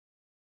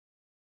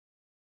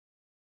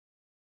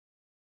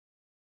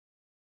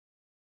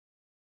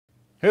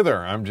Hey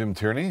there, I'm Jim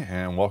Tierney,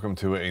 and welcome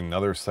to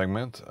another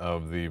segment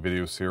of the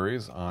video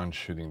series on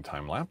shooting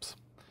time-lapse.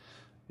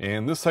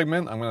 In this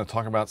segment, I'm going to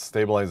talk about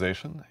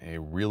stabilization, a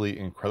really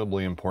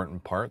incredibly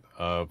important part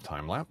of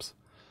time-lapse.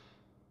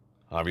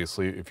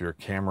 Obviously, if your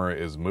camera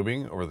is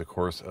moving over the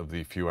course of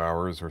the few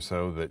hours or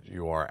so that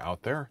you are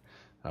out there,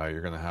 you're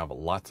going to have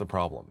lots of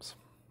problems.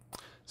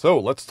 So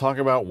let's talk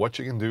about what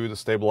you can do to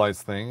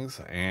stabilize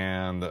things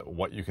and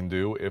what you can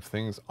do if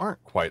things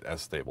aren't quite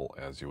as stable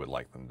as you would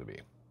like them to be.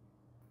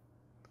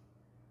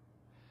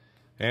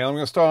 And I'm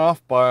going to start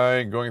off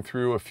by going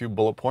through a few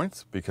bullet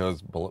points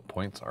because bullet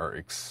points are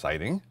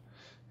exciting,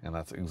 and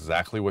that's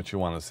exactly what you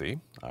want to see.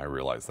 I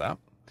realize that.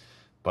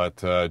 But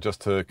just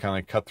to kind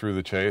of cut through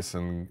the chase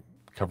and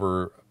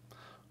cover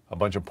a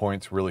bunch of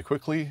points really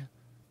quickly,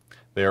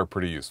 they are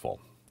pretty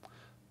useful.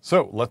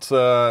 So let's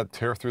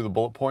tear through the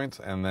bullet points,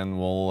 and then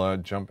we'll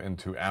jump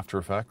into After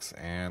Effects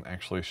and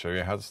actually show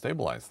you how to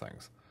stabilize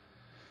things.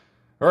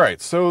 All right,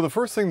 so the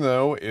first thing,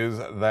 though, is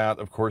that,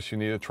 of course, you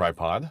need a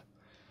tripod.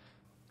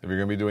 If you're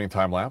going to be doing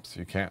time-lapse,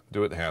 you can't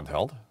do it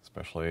handheld,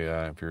 especially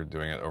if you're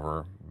doing it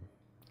over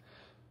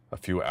a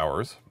few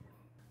hours.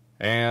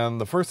 And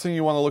the first thing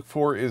you want to look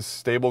for is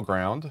stable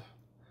ground.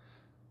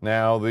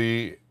 Now,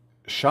 the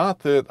shot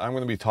that I'm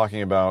going to be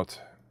talking about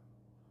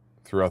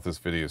throughout this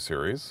video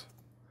series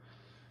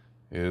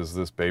is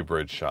this Bay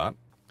Bridge shot.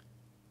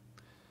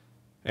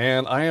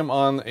 And I am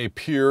on a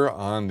pier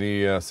on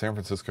the San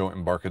Francisco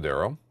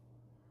Embarcadero.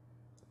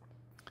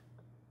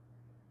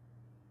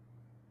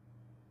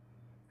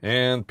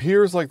 And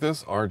piers like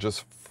this are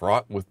just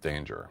fraught with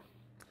danger.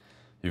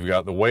 You've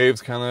got the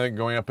waves kind of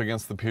going up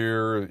against the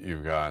pier.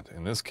 You've got,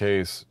 in this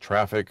case,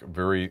 traffic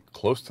very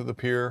close to the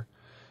pier.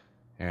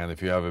 And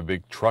if you have a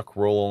big truck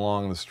roll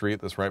along the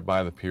street that's right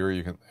by the pier,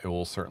 it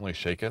will certainly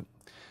shake it.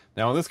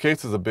 Now, in this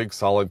case, it's a big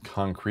solid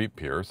concrete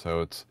pier,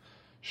 so it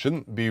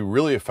shouldn't be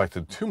really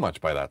affected too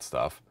much by that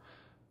stuff.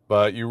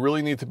 But you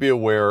really need to be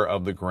aware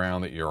of the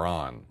ground that you're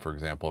on. For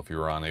example, if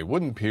you're on a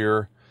wooden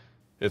pier,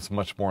 it's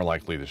much more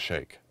likely to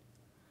shake.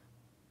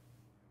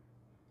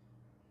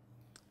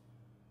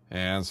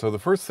 And so the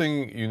first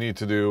thing you need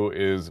to do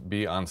is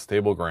be on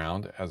stable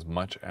ground as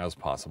much as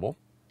possible,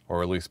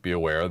 or at least be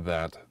aware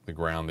that the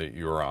ground that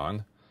you're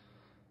on,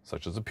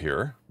 such as a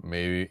pier,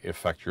 may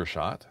affect your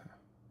shot,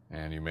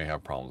 and you may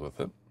have problems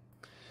with it.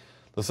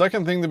 The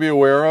second thing to be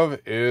aware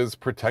of is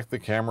protect the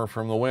camera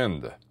from the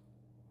wind.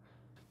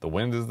 The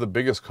wind is the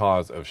biggest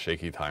cause of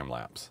shaky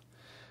time-lapse.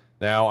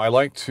 Now, I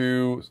like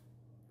to,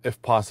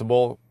 if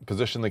possible,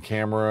 position the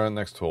camera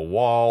next to a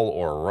wall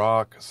or a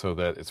rock so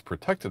that it's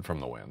protected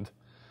from the wind.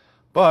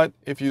 But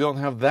if you don't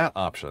have that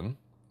option,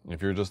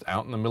 if you're just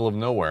out in the middle of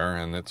nowhere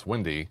and it's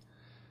windy,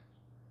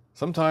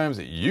 sometimes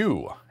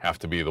you have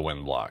to be the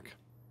wind block.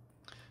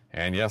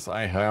 And yes,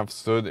 I have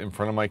stood in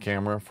front of my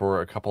camera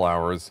for a couple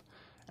hours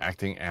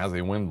acting as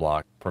a wind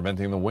block,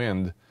 preventing the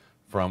wind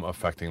from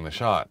affecting the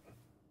shot.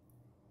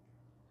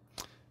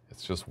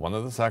 It's just one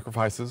of the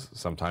sacrifices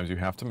sometimes you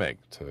have to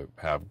make to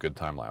have good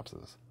time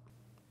lapses.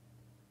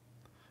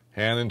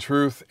 And in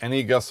truth,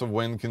 any gust of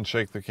wind can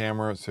shake the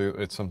camera, so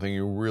it's something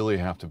you really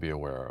have to be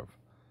aware of.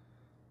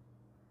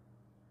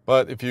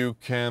 But if you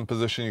can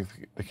position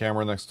the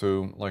camera next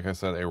to, like I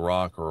said, a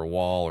rock or a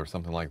wall or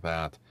something like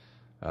that,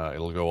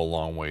 it'll go a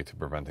long way to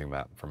preventing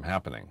that from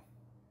happening.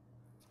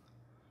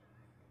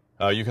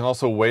 You can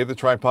also weigh the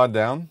tripod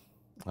down.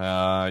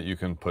 You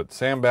can put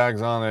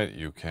sandbags on it.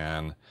 You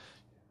can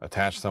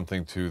attach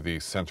something to the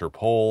center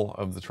pole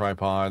of the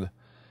tripod.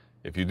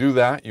 If you do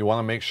that, you want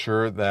to make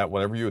sure that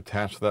whatever you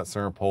attach to that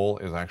center pole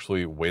is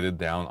actually weighted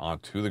down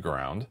onto the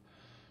ground.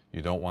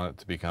 You don't want it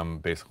to become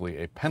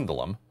basically a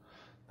pendulum.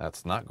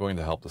 That's not going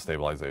to help the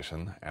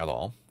stabilization at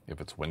all.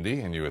 If it's windy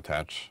and you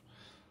attach,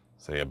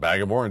 say, a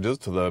bag of oranges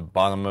to the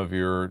bottom of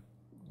your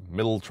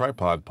middle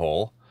tripod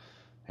pole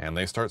and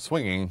they start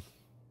swinging,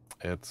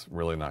 it's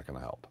really not going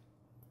to help.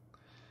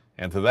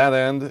 And to that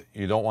end,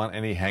 you don't want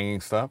any hanging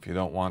stuff. You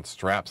don't want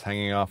straps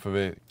hanging off of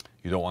it.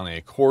 You don't want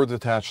any cords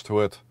attached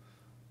to it.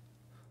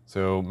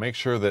 So make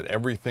sure that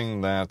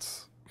everything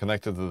that's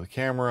connected to the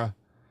camera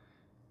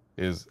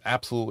is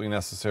absolutely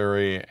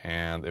necessary,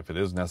 and if it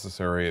is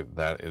necessary,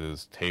 that it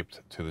is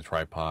taped to the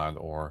tripod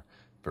or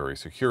very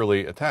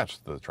securely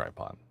attached to the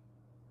tripod.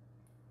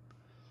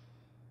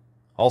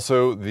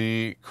 Also,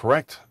 the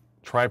correct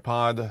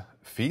tripod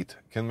feet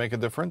can make a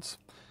difference.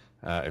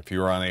 If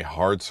you're on a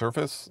hard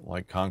surface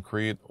like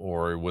concrete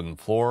or a wooden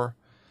floor,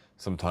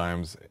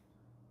 sometimes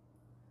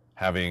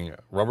having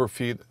rubber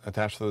feet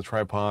attached to the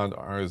tripod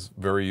is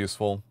very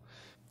useful.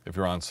 If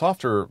you're on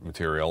softer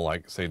material,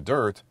 like, say,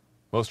 dirt,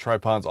 most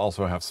tripods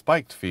also have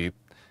spiked feet,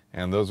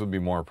 and those would be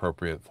more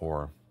appropriate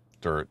for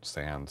dirt,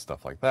 sand,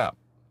 stuff like that.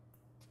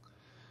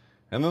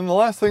 And then the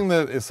last thing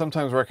that is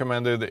sometimes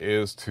recommended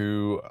is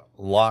to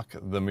lock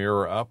the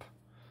mirror up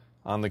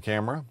on the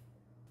camera.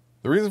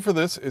 The reason for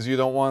this is you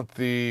don't want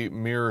the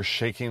mirror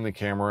shaking the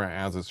camera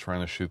as it's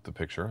trying to shoot the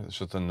picture. It's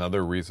just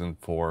another reason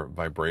for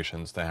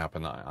vibrations to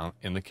happen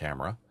in the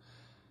camera.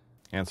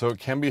 And so it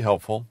can be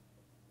helpful.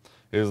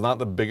 It is not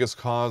the biggest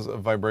cause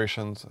of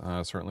vibrations.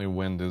 Certainly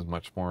wind is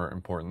much more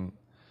important.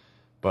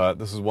 But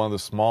this is one of the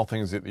small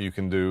things that you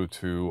can do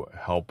to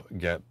help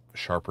get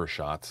sharper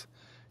shots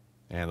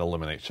and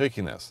eliminate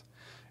shakiness.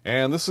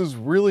 And this is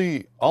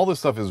really, all this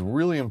stuff is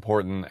really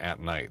important at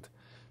night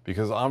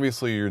because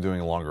obviously you're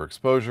doing longer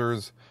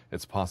exposures.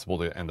 It's possible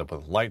to end up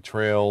with light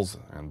trails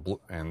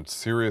and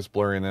serious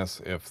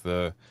blurriness if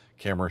the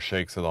camera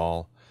shakes at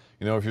all.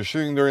 You know, if you're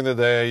shooting during the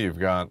day, you've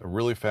got a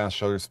really fast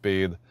shutter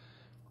speed.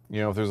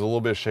 You know, if there's a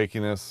little bit of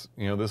shakiness,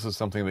 you know, this is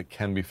something that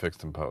can be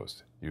fixed in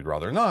post. You'd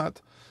rather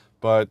not,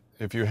 but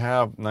if you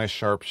have nice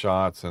sharp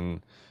shots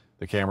and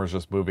the camera's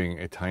just moving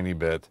a tiny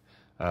bit,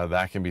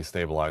 that can be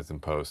stabilized in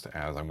post,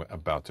 as I'm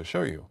about to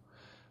show you.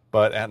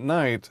 But at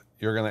night,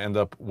 you're going to end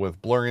up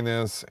with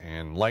blurriness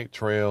and light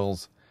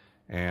trails,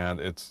 and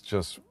it's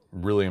just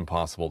really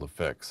impossible to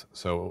fix.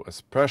 So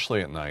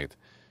especially at night,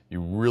 you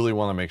really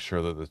want to make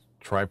sure that the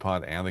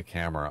tripod and the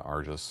camera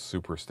are just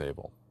super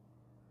stable.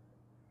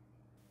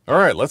 All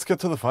right, let's get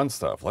to the fun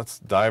stuff. Let's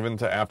dive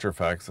into After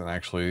Effects and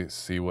actually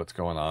see what's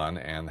going on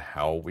and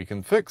how we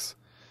can fix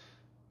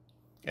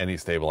any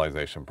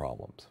stabilization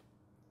problems.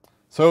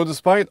 So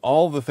despite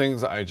all the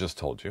things I just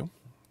told you,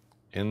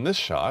 in this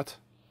shot,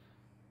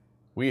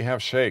 we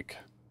have shake.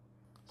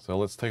 So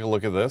let's take a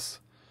look at this.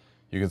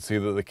 You can see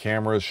that the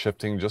camera is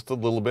shifting just a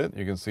little bit.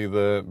 You can see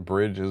the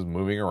bridge is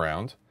moving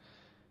around.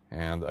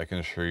 And I can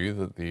assure you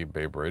that the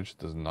Bay Bridge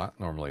does not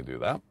normally do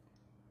that.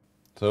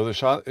 So the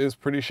shot is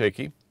pretty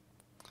shaky.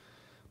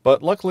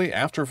 But luckily,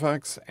 After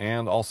Effects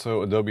and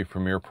also Adobe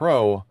Premiere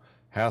Pro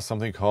has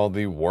something called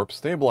the Warp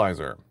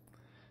Stabilizer.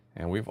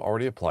 And we've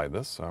already applied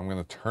this, so I'm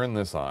going to turn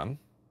this on.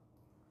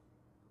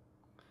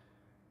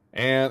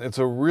 And it's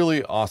a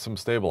really awesome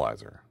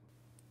stabilizer.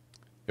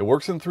 It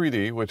works in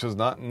 3D, which is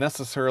not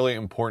necessarily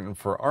important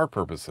for our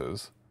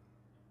purposes.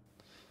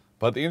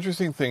 But the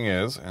interesting thing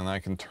is, and I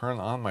can turn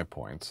on my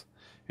points,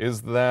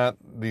 is that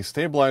the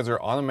stabilizer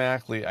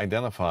automatically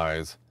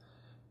identifies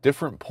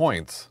different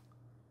points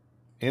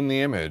in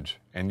the image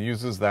and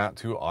uses that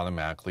to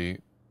automatically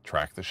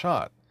track the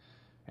shot.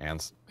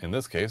 And in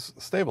this case,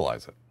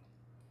 stabilize it.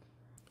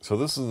 So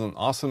this is an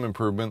awesome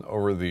improvement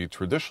over the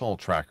traditional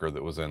tracker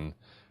that was in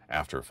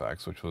After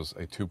Effects, which was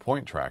a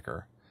 2-point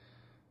tracker,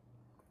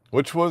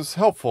 which was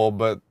helpful,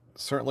 but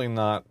certainly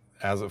not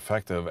as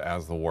effective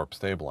as the Warp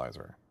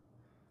Stabilizer.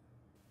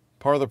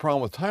 Part of the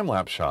problem with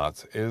time-lapse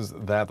shots is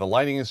that the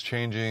lighting is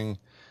changing,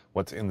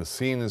 what's in the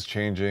scene is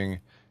changing,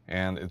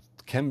 and it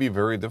can be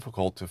very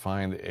difficult to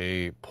find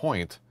a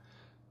point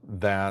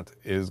that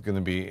is going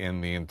to be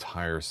in the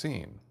entire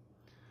scene.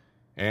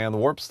 And the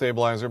Warp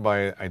Stabilizer,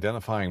 by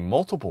identifying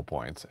multiple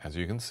points, as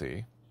you can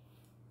see,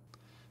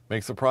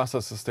 makes the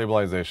process of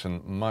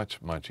stabilization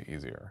much, much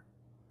easier.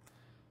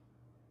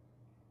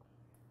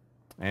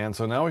 And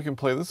so now we can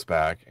play this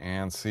back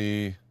and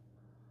see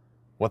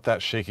what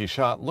that shaky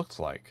shot looks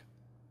like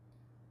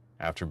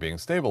after being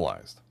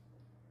stabilized.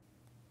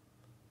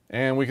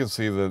 And we can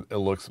see that it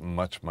looks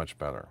much, much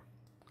better.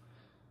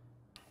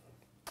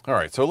 All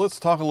right, so let's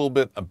talk a little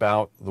bit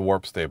about the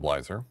Warp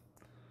Stabilizer.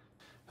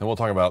 And we'll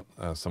talk about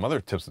some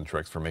other tips and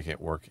tricks for making it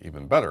work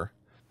even better.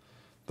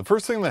 The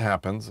first thing that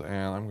happens,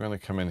 and I'm going to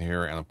come in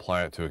here and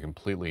apply it to a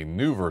completely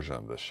new version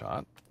of this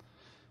shot.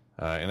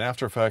 In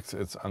After Effects,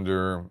 it's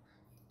under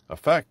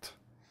Effect,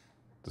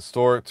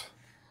 Distort,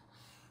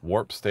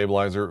 Warp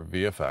Stabilizer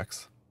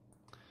VFX.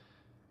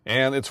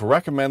 And it's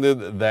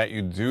recommended that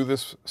you do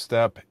this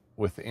step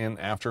within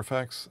After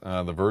Effects.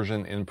 The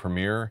version in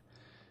Premiere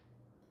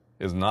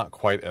is not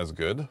quite as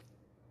good.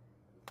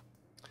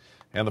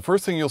 And the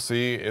first thing you'll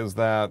see is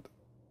that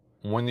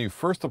when you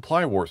first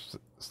apply Warp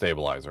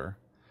Stabilizer,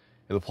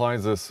 it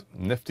applies this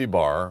nifty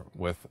bar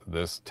with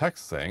this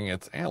text saying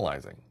it's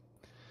analyzing.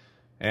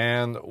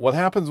 And what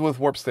happens with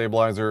Warp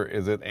Stabilizer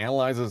is it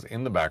analyzes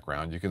in the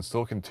background. You can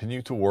still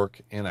continue to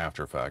work in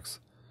After Effects,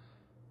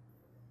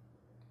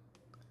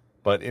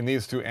 but it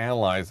needs to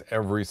analyze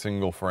every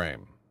single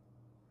frame.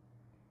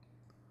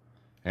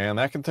 And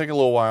that can take a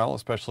little while,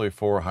 especially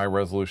for high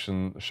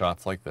resolution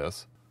shots like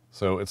this.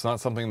 So it's not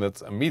something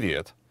that's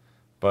immediate,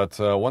 but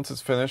once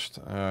it's finished,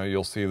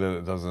 you'll see that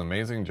it does an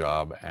amazing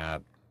job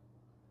at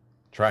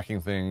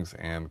tracking things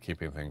and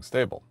keeping things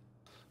stable.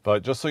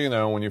 But just so you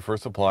know, when you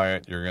first apply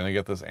it, you're going to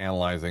get this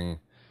analyzing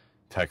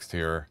text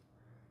here,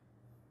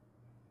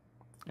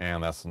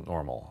 and that's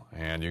normal.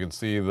 And you can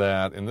see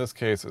that in this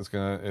case,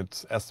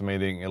 it's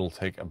estimating it'll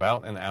take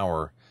about an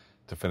hour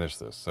to finish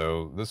this.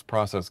 So this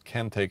process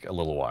can take a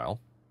little while.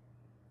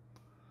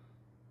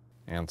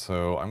 And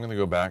so I'm going to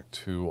go back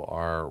to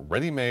our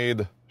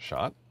ready-made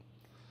shot.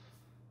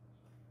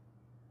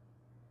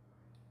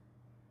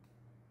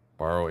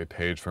 Borrow a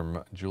page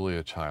from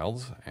Julia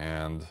Childs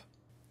and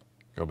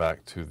go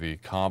back to the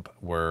comp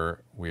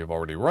where we have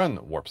already run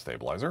Warp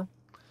Stabilizer.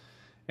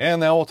 And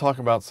now we'll talk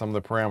about some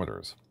of the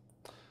parameters.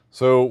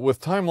 So with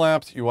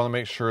time-lapse, you want to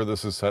make sure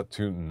this is set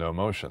to no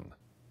motion.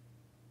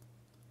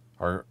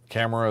 Our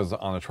camera is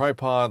on a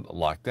tripod,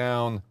 locked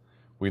down.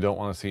 We don't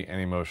want to see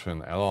any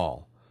motion at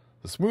all.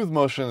 The smooth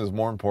motion is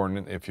more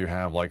important if you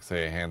have, like,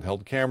 say, a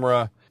handheld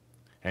camera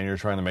and you're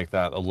trying to make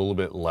that a little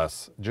bit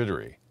less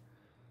jittery.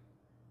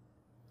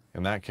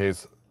 In that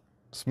case,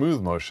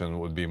 smooth motion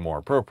would be more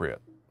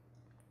appropriate,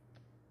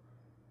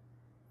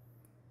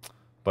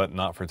 but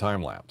not for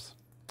time-lapse.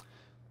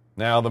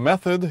 Now the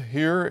method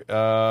here,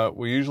 I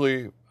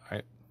usually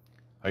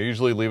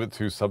leave it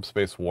to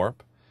subspace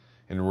warp.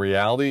 In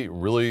reality,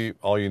 really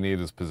all you need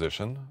is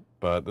position,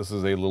 but this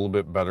is a little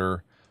bit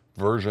better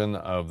version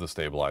of the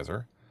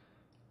stabilizer.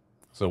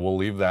 So we'll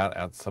leave that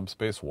at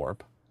subspace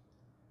warp.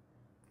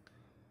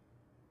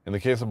 In the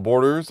case of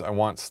borders, I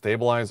want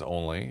stabilize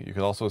only. You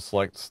can also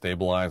select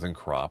stabilize and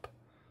crop.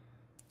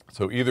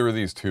 So either of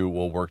these two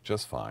will work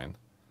just fine.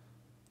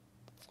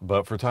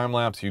 But for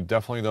time-lapse, you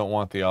definitely don't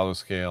want the auto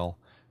scale,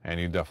 and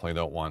you definitely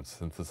don't want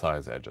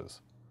synthesized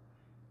edges.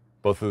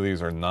 Both of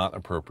these are not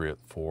appropriate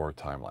for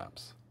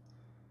time-lapse.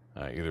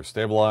 Either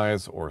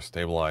stabilize or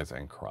stabilize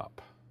and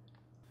crop.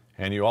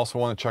 And you also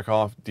want to check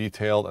off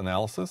detailed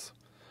analysis.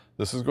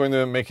 This is going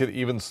to make it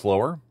even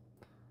slower,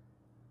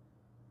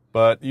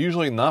 but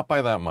usually not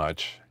by that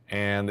much.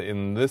 And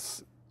in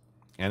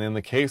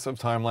the case of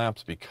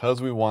time-lapse,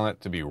 because we want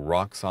it to be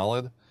rock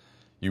solid,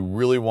 you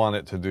really want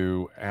it to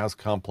do as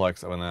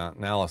complex of an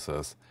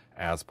analysis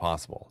as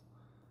possible.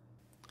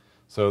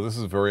 So this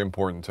is very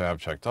important to have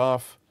checked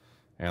off.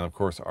 And of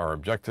course, our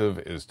objective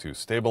is to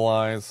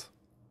stabilize.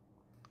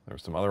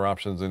 There's some other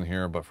options in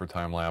here, but for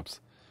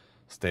time-lapse,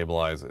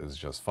 stabilize is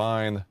just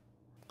fine.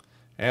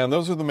 And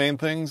those are the main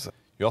things.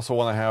 You also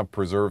want to have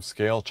preserve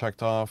scale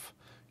checked off.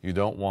 You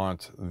don't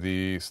want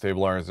the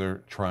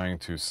stabilizer trying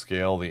to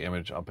scale the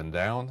image up and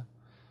down.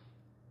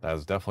 That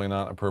is definitely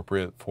not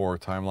appropriate for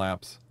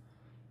time-lapse.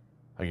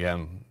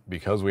 Again,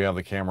 because we have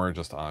the camera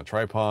just on a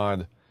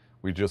tripod,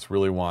 we just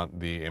really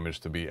want the image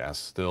to be as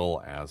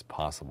still as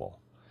possible.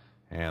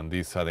 And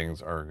these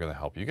settings are going to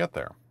help you get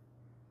there.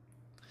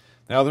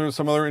 Now there's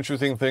some other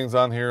interesting things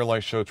on here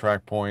like show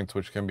track points,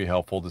 which can be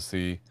helpful to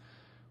see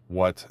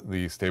what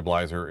the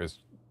stabilizer is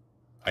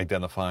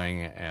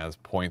identifying as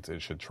points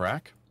it should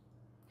track.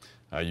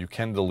 You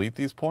can delete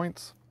these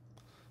points,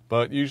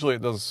 but usually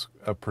it does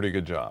a pretty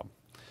good job.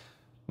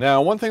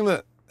 Now, one thing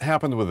that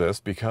happened with this,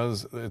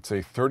 because it's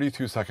a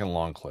 32-second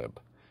long clip,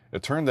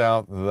 it turned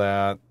out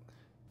that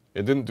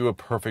it didn't do a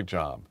perfect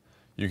job.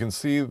 You can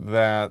see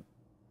that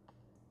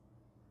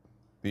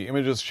the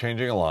image is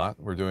changing a lot.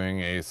 We're doing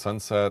a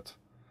sunset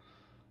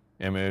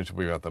image.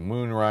 We've got the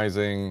moon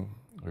rising.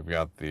 We've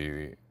got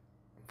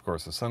of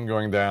course, the sun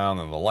going down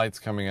and the lights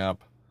coming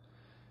up.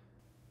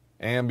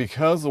 And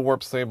because the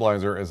warp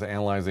stabilizer is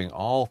analyzing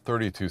all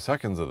 32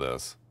 seconds of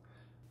this,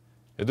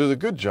 it did a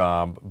good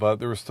job, but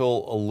there was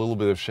still a little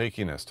bit of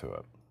shakiness to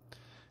it.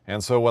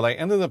 And so what I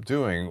ended up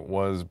doing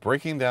was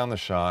breaking down the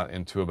shot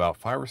into about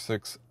 5 or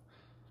 6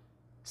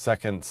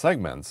 second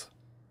segments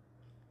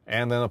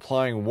and then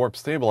applying warp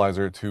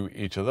stabilizer to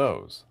each of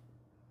those.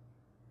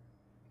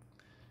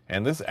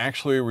 And this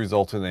actually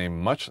resulted in a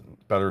much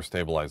better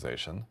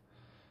stabilization.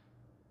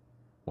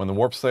 When the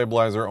warp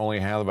stabilizer only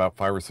had about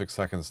 5 or 6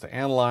 seconds to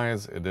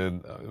analyze, it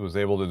was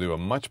able to do a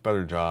much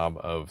better job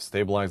of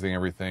stabilizing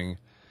everything.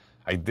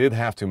 I did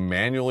have to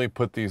manually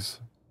put these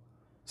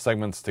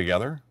segments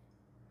together.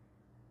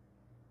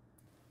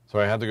 So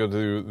I had to go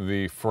to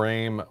the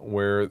frame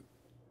where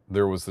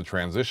there was the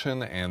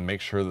transition and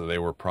make sure that they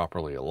were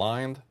properly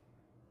aligned.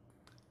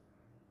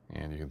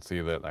 And you can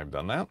see that I've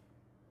done that.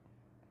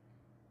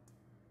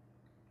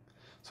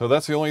 So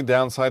that's the only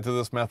downside to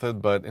this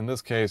method, but in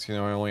this case, I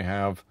only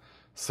have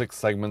 6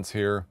 segments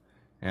here,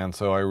 and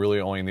so I really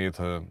only need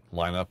to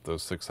line up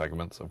those 6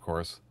 segments, of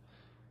course.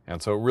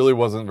 And so it really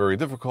wasn't very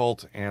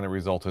difficult, and it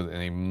resulted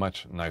in a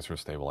much nicer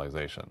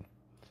stabilization.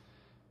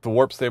 If the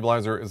warp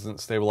stabilizer isn't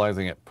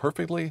stabilizing it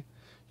perfectly,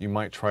 you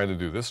might try to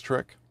do this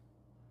trick.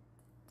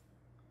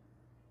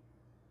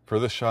 For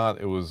this shot,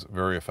 it was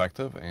very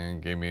effective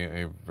and gave me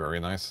a very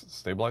nice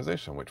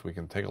stabilization, which we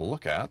can take a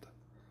look at.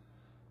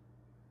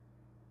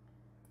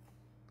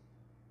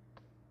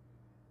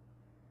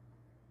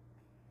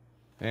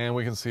 And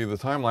we can see the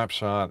time-lapse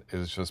shot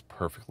is just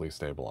perfectly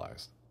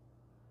stabilized.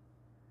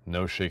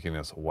 No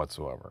shakiness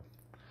whatsoever.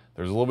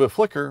 There's a little bit of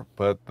flicker,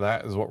 but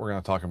that is what we're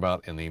going to talk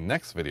about in the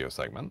next video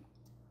segment.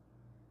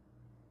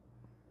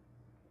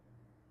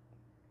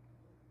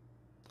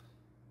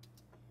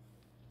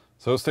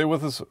 So stay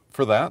with us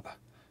for that,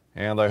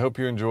 and I hope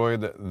you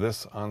enjoyed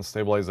this on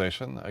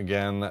stabilization.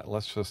 Again,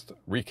 let's just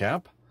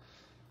recap.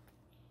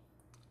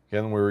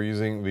 Again, we were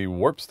using the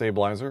warp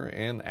stabilizer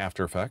in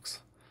After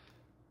Effects.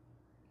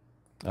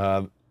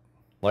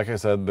 Like I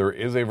said, there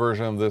is a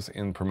version of this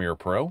in Premiere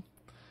Pro.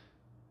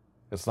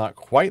 It's not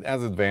quite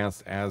as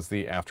advanced as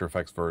the After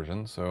Effects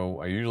version,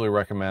 so I usually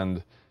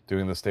recommend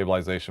doing the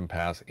stabilization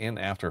pass in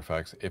After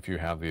Effects if you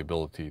have the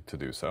ability to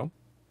do so.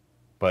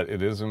 But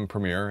it is in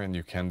Premiere and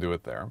you can do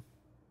it there.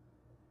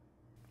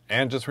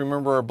 And just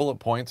remember our bullet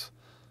points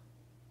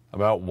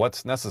about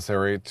what's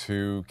necessary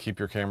to keep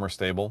your camera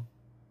stable.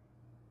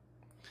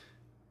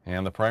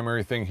 And the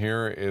primary thing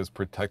here is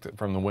protect it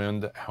from the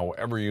wind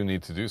however you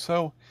need to do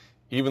so,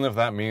 even if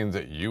that means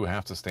that you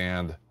have to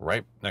stand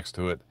right next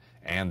to it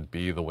and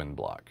be the wind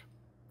block.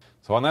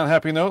 So on that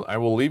happy note, I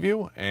will leave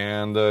you,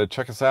 and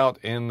check us out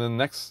in the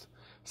next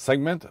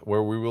segment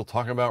where we will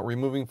talk about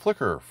removing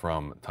flicker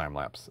from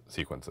time-lapse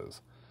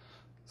sequences.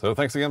 So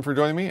thanks again for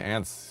joining me,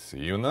 and see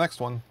you in the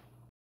next one.